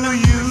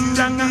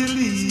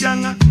believe?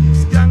 Skenge,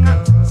 skenge,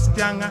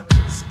 skenge,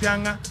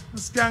 skenge,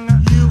 skenge.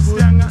 You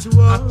wouldn't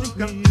walk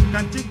me.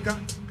 Katika,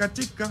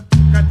 katika,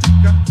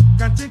 katika,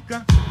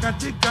 katika, katika,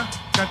 katika,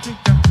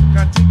 katika,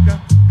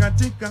 katika,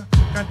 katika,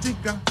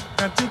 katika,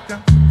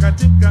 katika,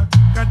 katika,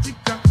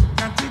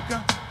 katika,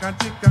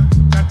 katika,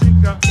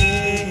 katika,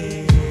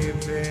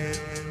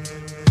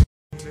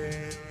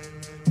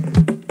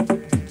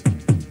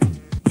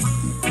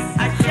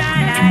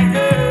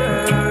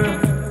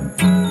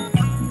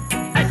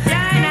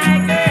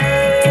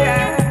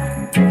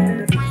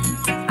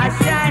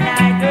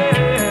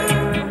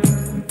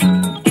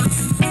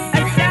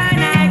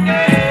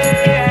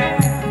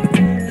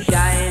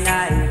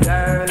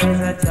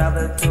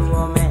 She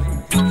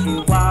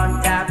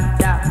want tap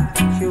tap,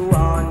 she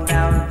want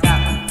down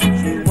tap,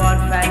 she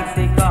want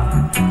fancy car.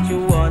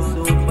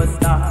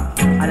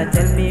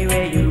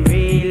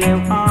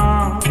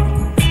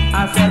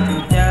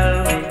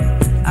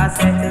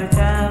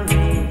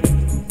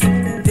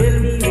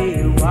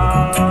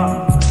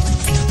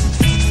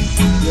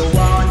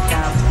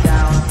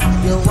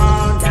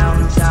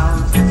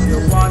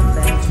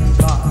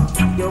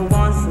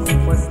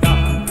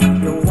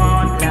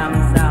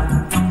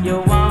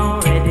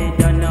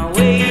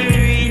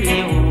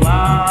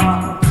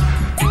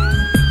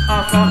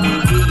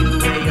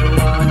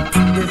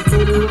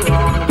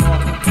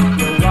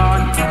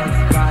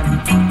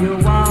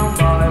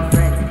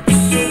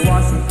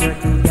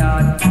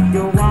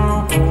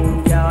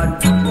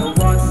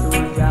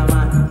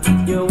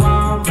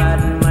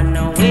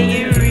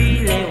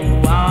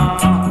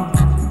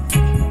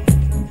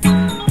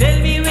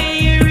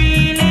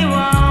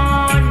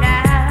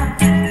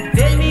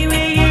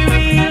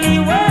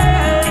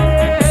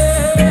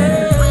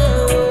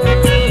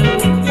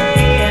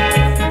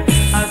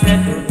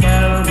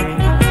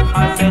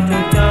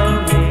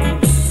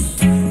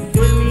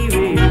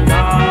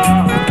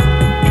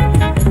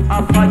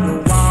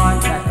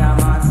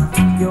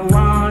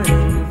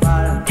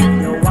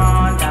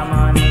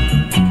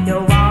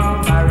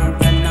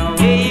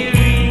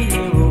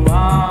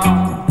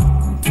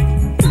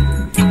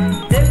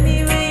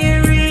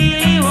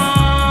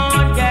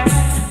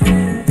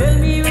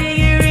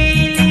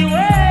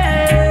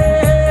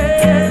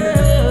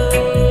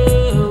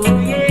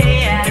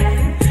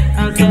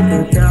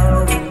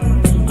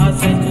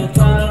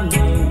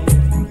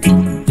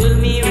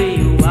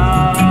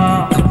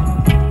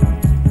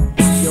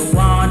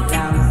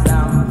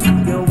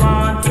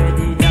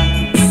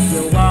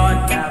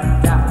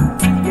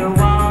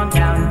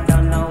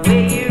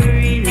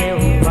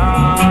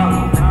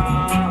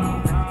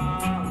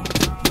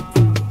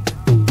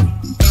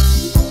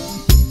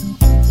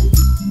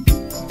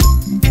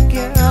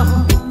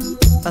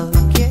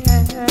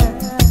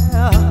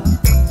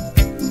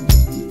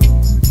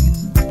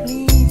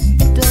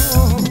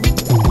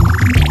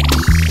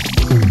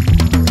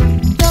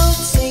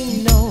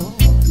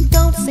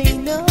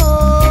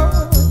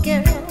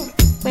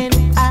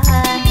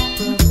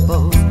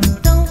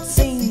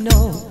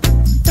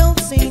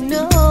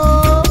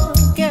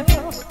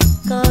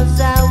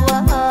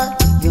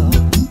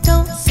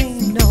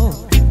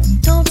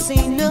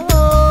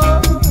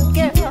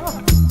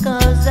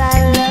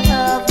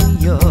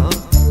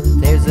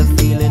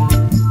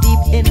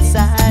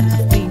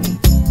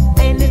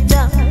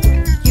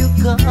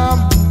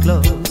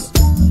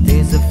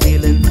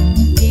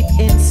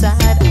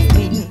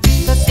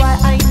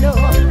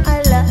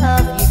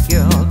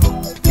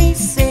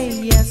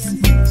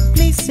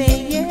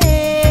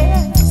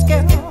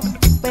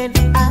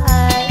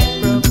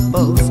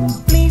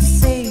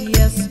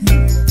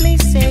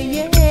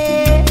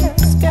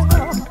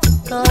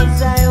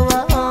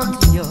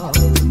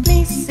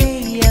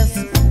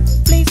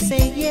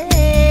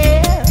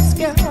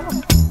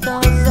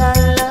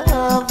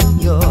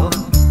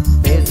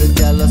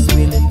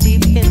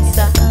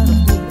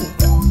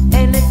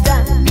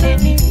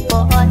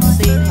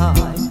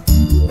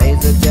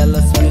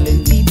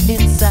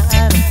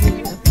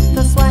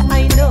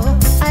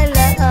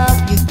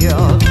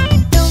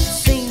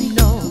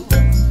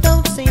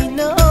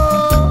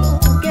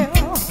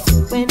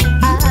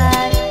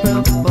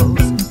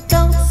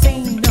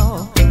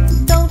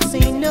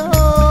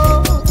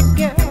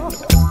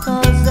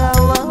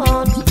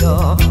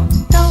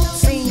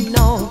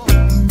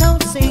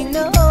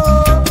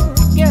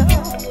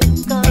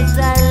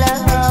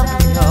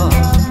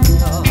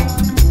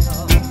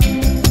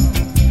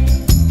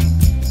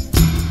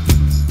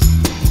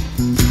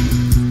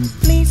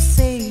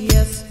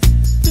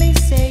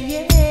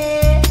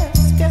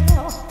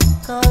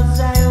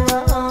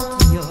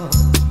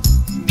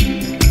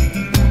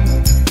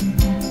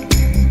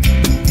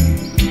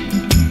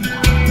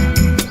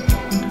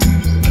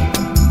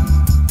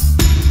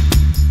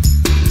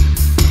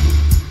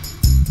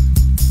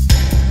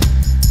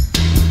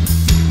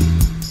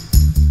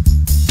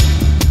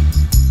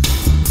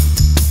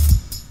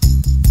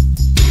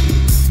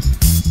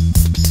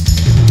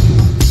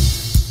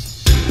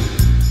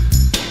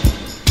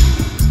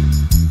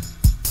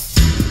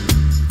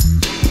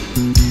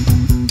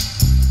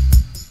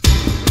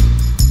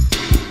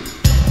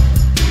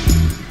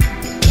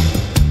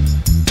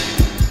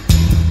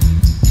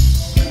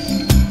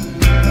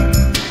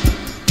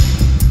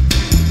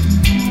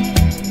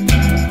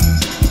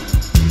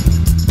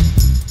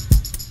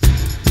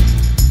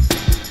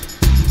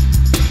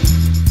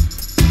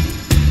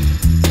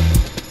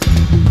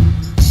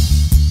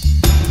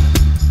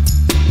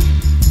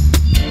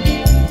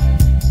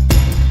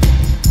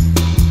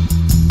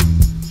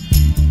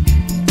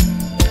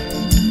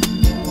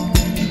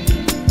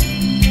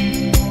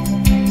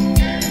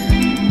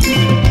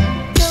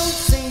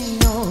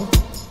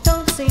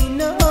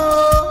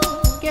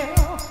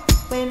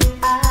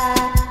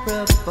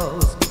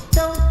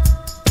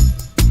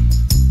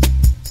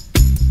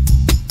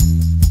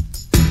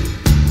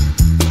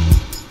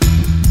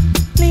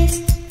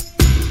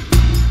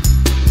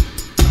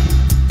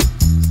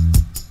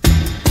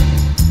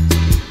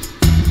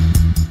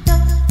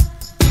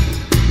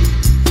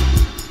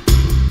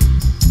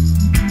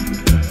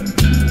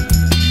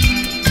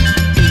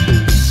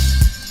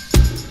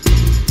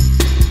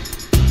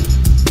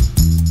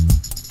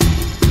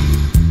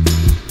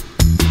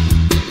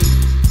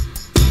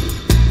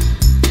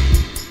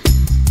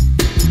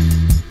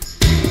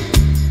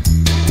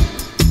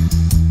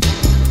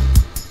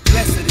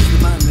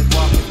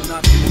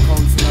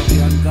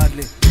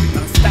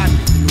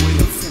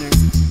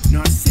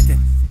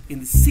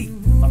 the seat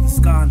of the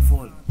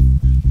scornful.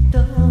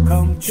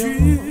 Come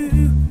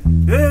true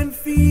and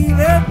feel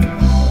it.